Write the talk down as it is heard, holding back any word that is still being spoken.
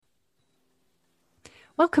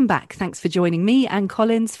Welcome back. Thanks for joining me, Anne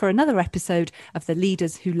Collins, for another episode of the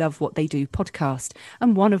Leaders Who Love What They Do podcast,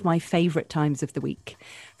 and one of my favourite times of the week.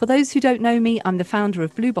 For those who don't know me, I'm the founder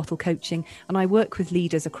of Blue Bottle Coaching, and I work with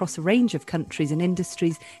leaders across a range of countries and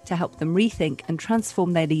industries to help them rethink and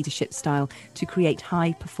transform their leadership style to create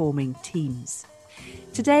high-performing teams.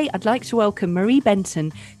 Today, I'd like to welcome Marie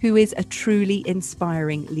Benton, who is a truly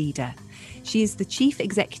inspiring leader. She is the Chief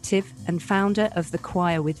Executive and founder of The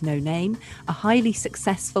Choir with No Name, a highly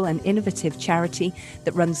successful and innovative charity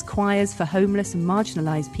that runs choirs for homeless and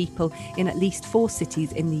marginalised people in at least 4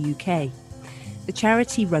 cities in the UK. The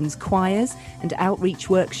charity runs choirs and outreach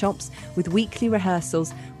workshops with weekly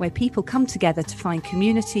rehearsals where people come together to find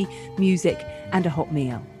community, music and a hot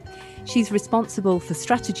meal. She's responsible for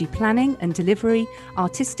strategy planning and delivery,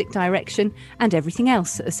 artistic direction and everything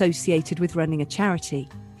else associated with running a charity.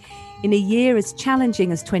 In a year as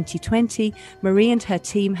challenging as 2020, Marie and her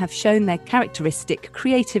team have shown their characteristic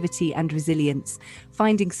creativity and resilience,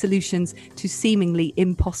 finding solutions to seemingly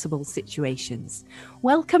impossible situations.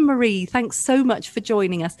 Welcome, Marie. Thanks so much for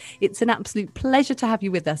joining us. It's an absolute pleasure to have you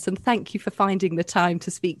with us, and thank you for finding the time to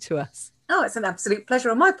speak to us. Oh, it's an absolute pleasure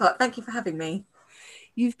on my part. Thank you for having me.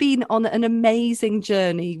 You've been on an amazing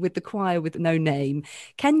journey with The Choir with No Name.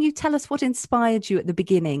 Can you tell us what inspired you at the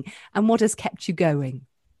beginning and what has kept you going?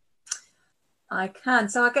 I can.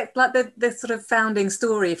 So I get like the sort of founding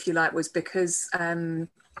story, if you like, was because when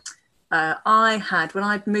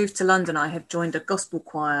I'd moved to London, I had joined a gospel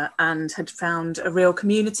choir and had found a real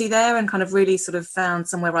community there and kind of really sort of found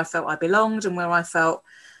somewhere where I felt I belonged and where I felt,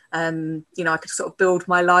 I could sort of build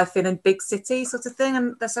my life in a big city sort of thing.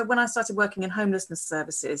 And so when I started working in homelessness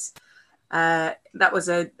services, that was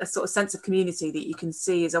a sort of sense of community that you can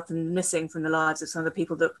see is often missing from the lives of some of the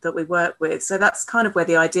people that we work with. So that's kind of where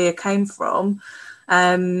the idea came from.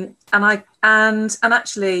 And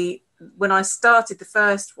actually, when I started the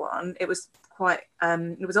first one, it was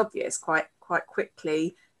it was obvious quite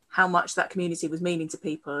quickly how much that community was meaning to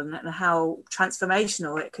people and how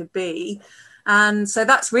transformational it could be. And so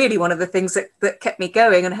that's really one of the things that kept me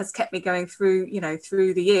going and has kept me going through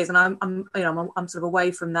the years. And I'm sort of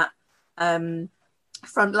away from that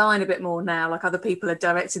front line a bit more now, like other people are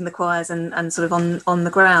directing the choirs and sort of on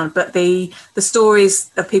the ground, but the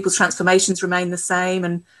stories of people's transformations remain the same.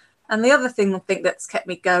 And the other thing I think that's kept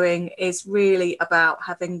me going is really about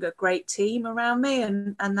having a great team around me,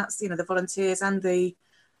 and that's the volunteers and the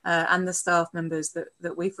staff members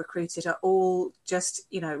that we've recruited are all just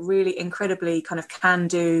really incredibly kind of can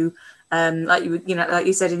do. Like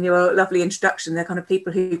you said in your lovely introduction, they're kind of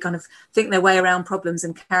people who kind of think their way around problems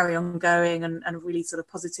and carry on going and are really sort of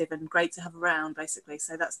positive and great to have around, basically.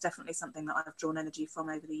 So that's definitely something that I've drawn energy from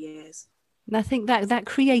over the years. And I think that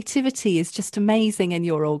creativity is just amazing in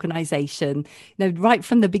your organisation. Right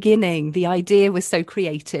from the beginning, the idea was so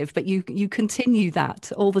creative, but you continue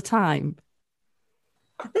that all the time.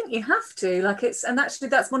 I think you have to, and actually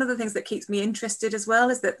that's one of the things that keeps me interested as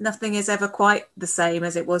well, is that nothing is ever quite the same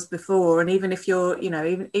as it was before. And even if you're,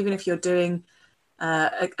 even if you're doing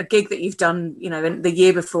a gig that you've done, in the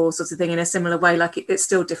year before sort of thing in a similar way, it's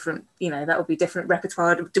still different, that will be different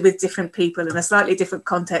repertoire with different people in a slightly different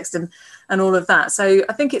context and all of that. So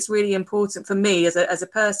I think it's really important for me as a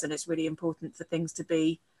person, it's really important for things to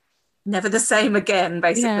be never the same again,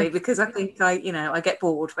 basically, because I think I get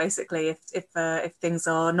bored basically if things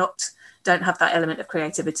don't have that element of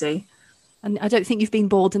creativity. And I don't think you've been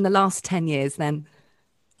bored in the last 10 years then.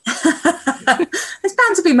 There's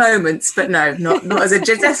bound to be moments, but no,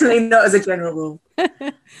 definitely not as a general rule.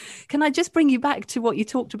 Can I just bring you back to what you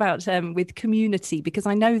talked about with community, because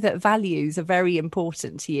I know that values are very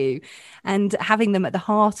important to you, and having them at the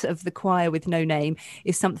heart of The Choir with No Name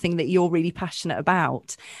is something that you're really passionate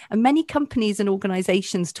about. And many companies and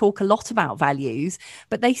organisations talk a lot about values,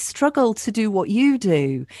 but they struggle to do what you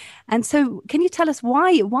do. And so can you tell us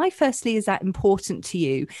why firstly is that important to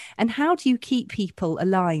you, and how do you keep people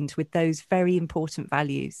aligned with those very important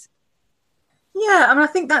values? Yeah, I mean, I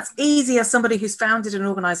think that's easy as somebody who's founded an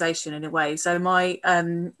organisation in a way. So my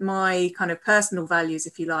kind of personal values,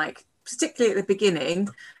 if you like, particularly at the beginning,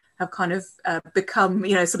 have kind of become,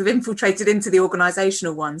 sort of infiltrated into the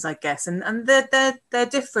organisational ones, I guess. And they're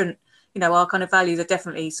different. Our kind of values are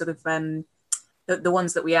definitely sort of the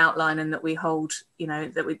ones that we outline and that we hold,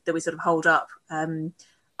 that we sort of hold up. Come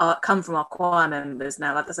from our choir members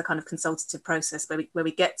now. Like there's a kind of consultative process where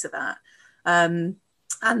we get to that.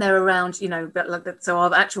 And they're around, so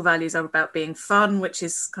our actual values are about being fun, which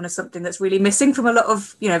is kind of something that's really missing from a lot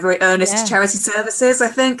of, very earnest charity services, I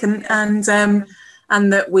think. And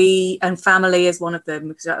that and family is one of them,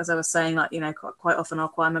 because as I was saying, quite often our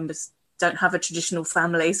choir members don't have a traditional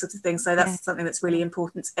family sort of thing. So that's something that's really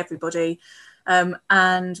important to everybody.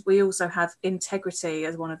 And we also have integrity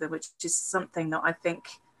as one of them, which is something that I think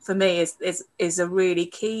for me is a really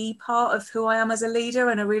key part of who I am as a leader,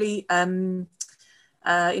 and a really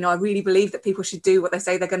I really believe that people should do what they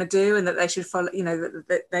say they're going to do, and that they should follow,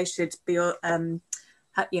 that they should be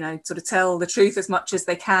sort of tell the truth as much as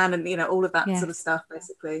they can, and all of that sort of stuff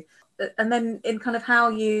basically. And then in kind of how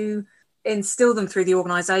you instill them through the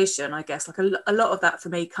organization, I guess, like a lot of that for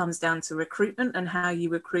me comes down to recruitment and how you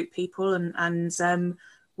recruit people. And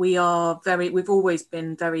we've always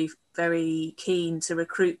been very, very keen to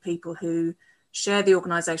recruit people who share the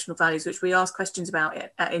organizational values, which we ask questions about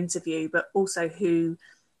at interview, but also who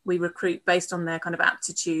we recruit based on their kind of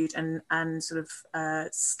aptitude and sort of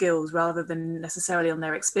skills, rather than necessarily on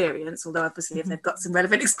their experience, although obviously if they've got some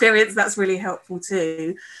relevant experience, that's really helpful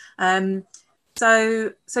too.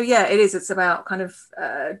 So yeah, it's about kind of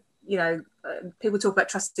people talk about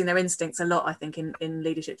trusting their instincts a lot, I think, in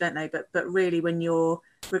leadership, don't they? But really, when you're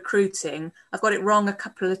recruiting, I've got it wrong a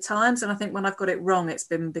couple of times, and I think when I've got it wrong, it's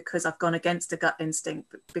been because I've gone against a gut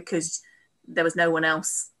instinct, because there was no one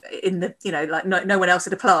else in the, no one else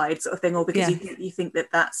had applied, sort of thing, or because you think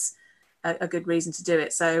that that's a good reason to do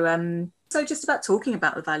it. So just about talking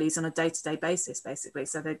about the values on a day-to-day basis, basically,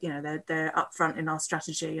 so that they're upfront in our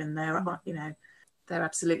strategy, and they're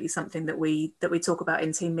absolutely something that we talk about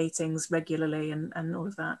in team meetings regularly, and all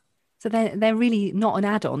of that. So they're really not an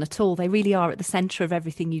add-on at all. They really are at the centre of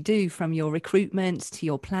everything you do, from your recruitment to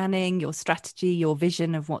your planning, your strategy, your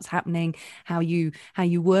vision of what's happening, how you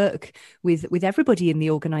work with everybody in the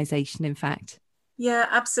organisation, in fact. Yeah,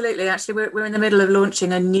 absolutely. Actually, we're in the middle of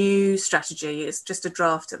launching a new strategy. It's just a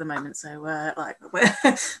draft at the moment. So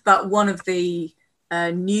but one of the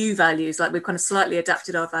new values, like we've kind of slightly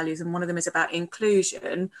adapted our values, and one of them is about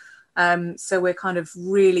inclusion. So we're kind of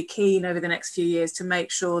really keen over the next few years to make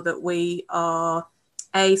sure that we are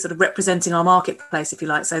sort of representing our marketplace, if you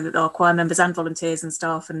like, so that our choir members and volunteers and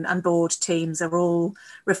staff and board teams are all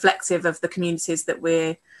reflective of the communities that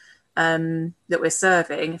we're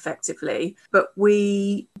serving effectively. But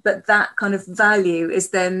that kind of value is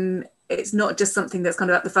then, it's not just something that's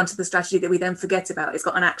kind of at the front of the strategy that we then forget about. It's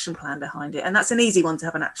got an action plan behind it, and that's an easy one to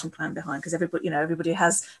have an action plan behind, because everybody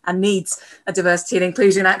has and needs a diversity and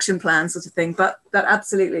inclusion action plan, sort of thing. But that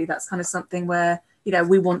absolutely, that's kind of something where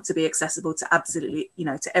we want to be accessible to absolutely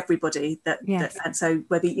to everybody. And so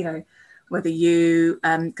whether you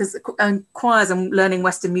because choirs and learning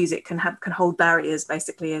Western music can hold barriers,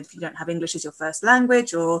 basically, if you don't have English as your first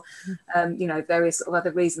language, or various sort of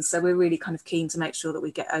other reasons. So we're really kind of keen to make sure that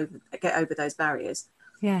we get over those barriers.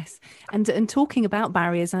 Yes. And talking about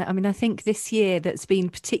barriers, I mean, I think this year that's been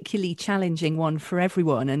particularly challenging one for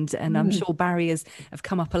everyone. And I'm sure barriers have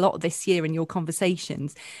come up a lot this year in your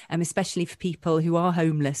conversations, especially for people who are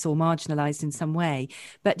homeless or marginalised in some way.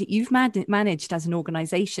 But you've managed as an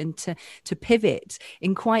organisation to pivot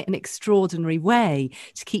in quite an extraordinary way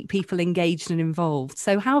to keep people engaged and involved.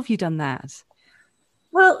 So how have you done that?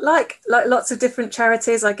 Well, like lots of different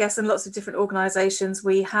charities, I guess, and lots of different organisations,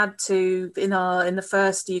 we had to, in the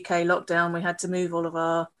first UK lockdown, we had to move all of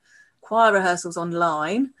our choir rehearsals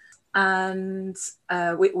online. And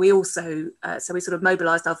we also, so we sort of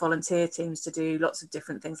mobilised our volunteer teams to do lots of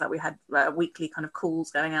different things. Like we had weekly kind of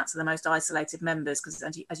calls going out to the most isolated members, because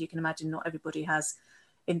as you can imagine, not everybody has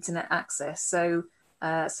internet access. So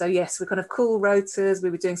yes, we kind of call rotas. We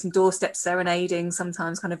were doing some doorstep serenading,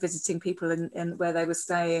 sometimes kind of visiting people in where they were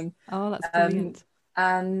staying. Oh, that's brilliant.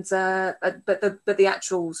 But the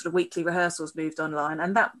actual sort of weekly rehearsals moved online,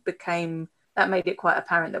 and that made it quite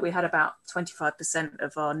apparent that we had about 25%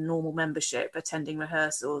 of our normal membership attending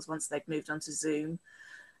rehearsals once they'd moved onto Zoom.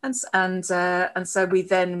 And so we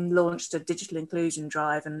then launched a digital inclusion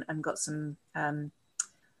drive and got some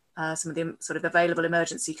of the sort of available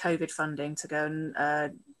emergency COVID funding to go and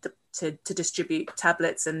to distribute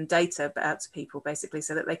tablets and data out to people, basically,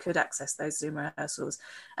 so that they could access those Zoom rehearsals.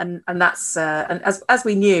 And that's and as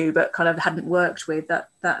we knew but kind of hadn't worked with, that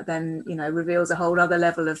then reveals a whole other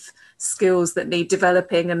level of skills that need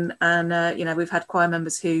developing. And we've had choir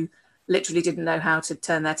members who literally didn't know how to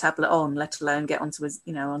turn their tablet on, let alone get onto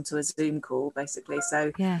a Zoom call, basically.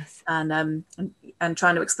 So yes, and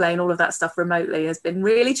trying to explain all of that stuff remotely has been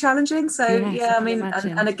really challenging. So yes, yeah, I mean,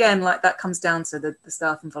 and again, like that comes down to the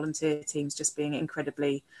staff and volunteer teams just being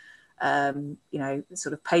incredibly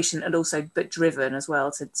sort of patient, and also but driven as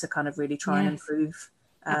well, to kind of really try and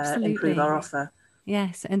improve our offer.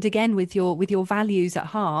 Yes, and again with your values at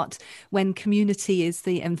heart, when community is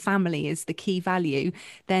the and family is the key value,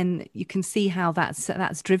 then you can see how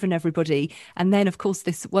that's driven everybody. And then of course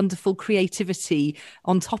this wonderful creativity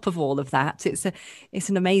on top of all of that. It's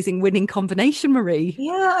an amazing winning combination, Marie.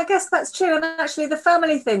 Yeah, I guess that's true. And actually, the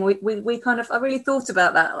family thing, we kind of, I really thought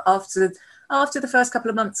about that after the first couple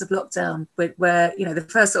of months of lockdown, where the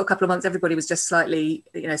first sort of couple of months, everybody was just slightly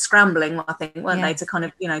scrambling, I think, weren't they, to kind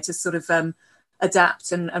of to sort of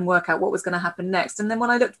adapt and work out what was going to happen next. And then when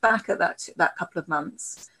I looked back at that couple of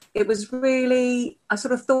months, it was really, I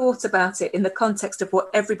sort of thought about it in the context of what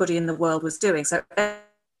everybody in the world was doing. So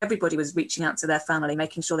everybody was reaching out to their family,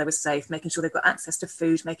 making sure they were safe, making sure they've got access to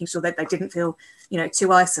food, making sure that they didn't feel,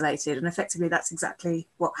 too isolated. And effectively, that's exactly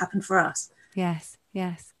what happened for us. Yes,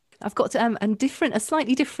 yes. I've got a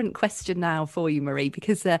slightly different question now for you, Marie,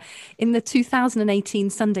 because in the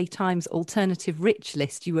 2018 Sunday Times Alternative Rich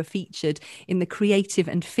list, you were featured in the creative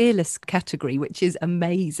and fearless category, which is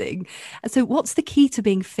amazing. So what's the key to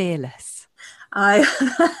being fearless? I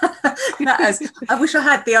wish I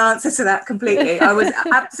had the answer to that completely. I was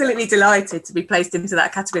absolutely delighted to be placed into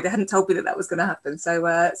that category. They hadn't told me that was going to happen. So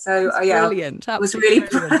yeah, brilliant. I was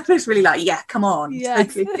really like, yeah, come on,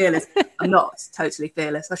 yes. Totally fearless. I'm not totally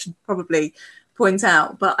fearless, I should probably point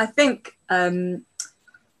out. But I think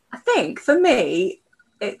for me,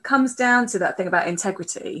 it comes down to that thing about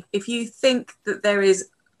integrity. If you think that there is,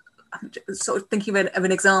 I'm sort of thinking of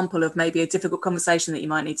an example of maybe a difficult conversation that you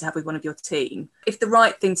might need to have with one of your team. If the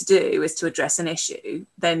right thing to do is to address an issue,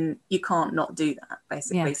 then you can't not do that,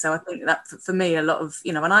 basically. Yeah. So I think that for me, a lot of,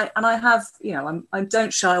 and I have, I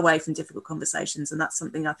don't shy away from difficult conversations. And that's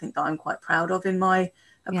something I think that I'm quite proud of in my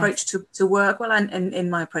approach to work, well, and in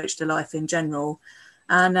my approach to life in general.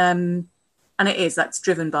 And that's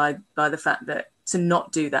driven by the fact that to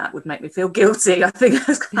not do that would make me feel guilty. I think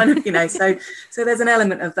that's kind of, so there's an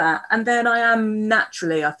element of that. And then I am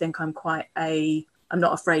naturally, I think I'm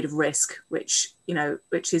not afraid of risk, which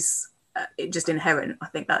is just inherent. I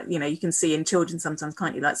think that, you can see in children sometimes,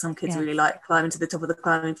 can't you? Like some kids really like climbing to the top of the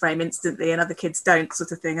climbing frame instantly and other kids don't,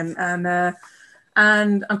 sort of thing. And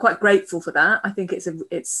I'm quite grateful for that. I think it's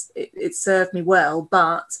served me well,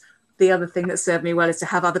 but the other thing that served me well is to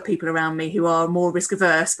have other people around me who are more risk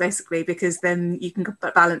averse, basically, because then you can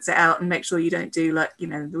balance it out and make sure you don't do the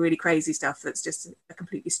really crazy stuff that's just a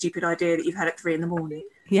completely stupid idea that you've had at 3 a.m.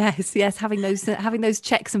 Yes, having those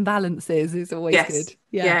checks and balances is always good.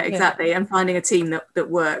 Yeah, exactly. And finding a team that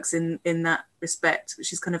works in that respect,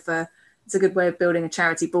 which is kind of it's a good way of building a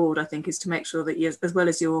charity board, I think, is to make sure that you, as well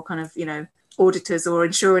as your kind of auditors or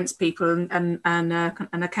insurance people and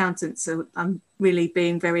accountants. So I'm really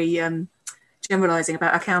being very generalizing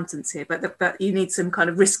about accountants here, but you need some kind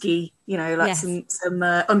of risky, some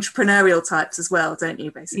entrepreneurial types as well, don't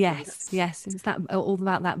you, basically? Yes. It's that all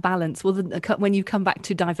about that balance. Well, when you come back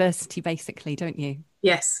to diversity, basically, don't you?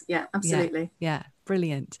 Yes, yeah, absolutely. Yeah,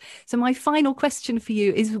 brilliant. So my final question for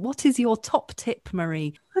you is, what is your top tip,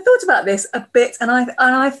 Marie? I thought about this a bit, and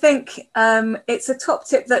I think it's a top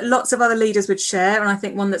tip that lots of other leaders would share, and I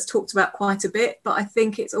think one that's talked about quite a bit, but I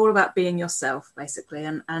think it's all about being yourself, basically,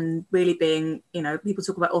 and really being, people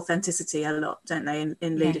talk about authenticity a lot, don't they,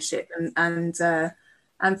 in leadership, and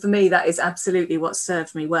for me, that is absolutely what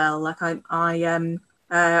served me well. Like I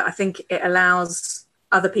think it allows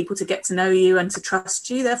other people to get to know you and to trust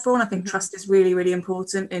you, therefore. And I think trust is really, really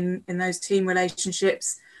important in those team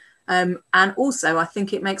relationships. And also, I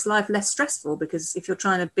think it makes life less stressful, because if you're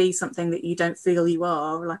trying to be something that you don't feel you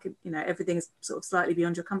are, everything is sort of slightly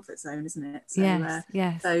beyond your comfort zone, isn't it? So,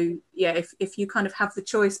 yes. So yeah, if you kind of have the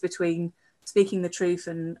choice between speaking the truth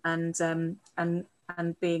and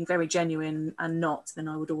being very genuine and not, then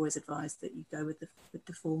I would always advise that you go with the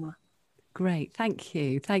former. Great. Thank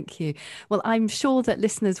you. Well, I'm sure that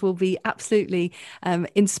listeners will be absolutely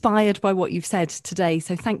inspired by what you've said today.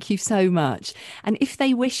 So thank you so much. And if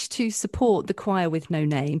they wish to support the Choir with No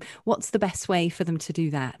Name, what's the best way for them to do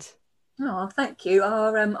that? Oh, thank you.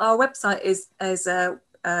 Our website is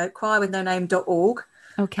choirwithnoname.org.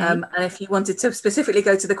 Okay. And if you wanted to specifically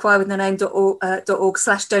go to the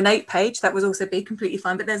choirwithnoname.org/donate page, that would also be completely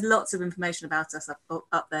fine. But there's lots of information about us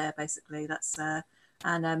up there, basically. That's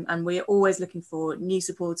and we're always looking for new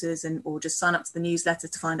supporters or just sign up to the newsletter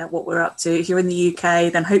to find out what we're up to. If you're in the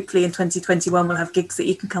UK, then hopefully in 2021 we'll have gigs that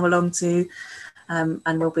you can come along to,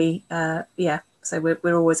 and we'll be so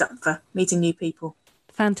we're always up for meeting new people.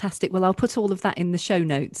 Fantastic. Well, I'll put all of that in the show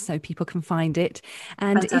notes so people can find it.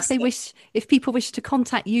 And if people wish to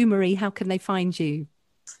contact you, Marie, how can they find you?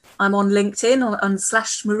 I'm on LinkedIn on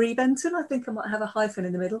 /Marie Benton. I think I might have a hyphen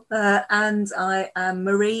in the middle. And I am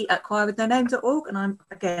Marie at choirwithnoname.org. And I'm,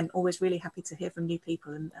 again, always really happy to hear from new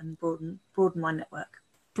people and broaden my network.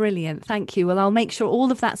 Brilliant. Thank you. Well, I'll make sure all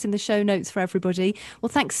of that's in the show notes for everybody. Well,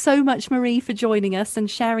 thanks so much, Marie, for joining us and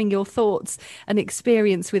sharing your thoughts and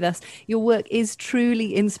experience with us. Your work is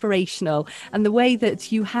truly inspirational, and the way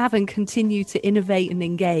that you have and continue to innovate and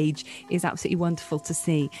engage is absolutely wonderful to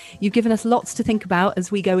see. You've given us lots to think about as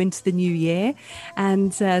we go into the new year.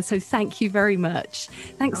 And so thank you very much.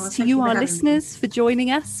 Thanks to you, our listeners, for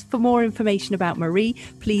joining us. For more information about Marie,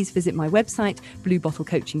 please visit my website,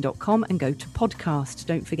 bluebottlecoaching.com, and go to podcast.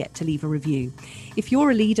 Don't forget to leave a review. If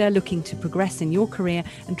you're a leader looking to progress in your career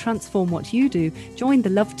and transform what you do, join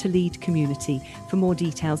the Love to Lead community. For more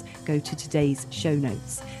details, go to today's show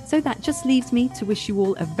notes. So that just leaves me to wish you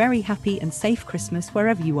all a very happy and safe Christmas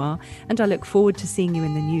wherever you are, and I look forward to seeing you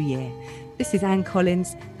in the new year. This is Anne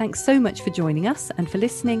Collins. Thanks so much for joining us and for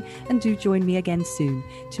listening, and do join me again soon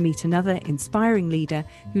to meet another inspiring leader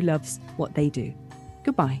who loves what they do.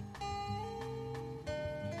 Goodbye.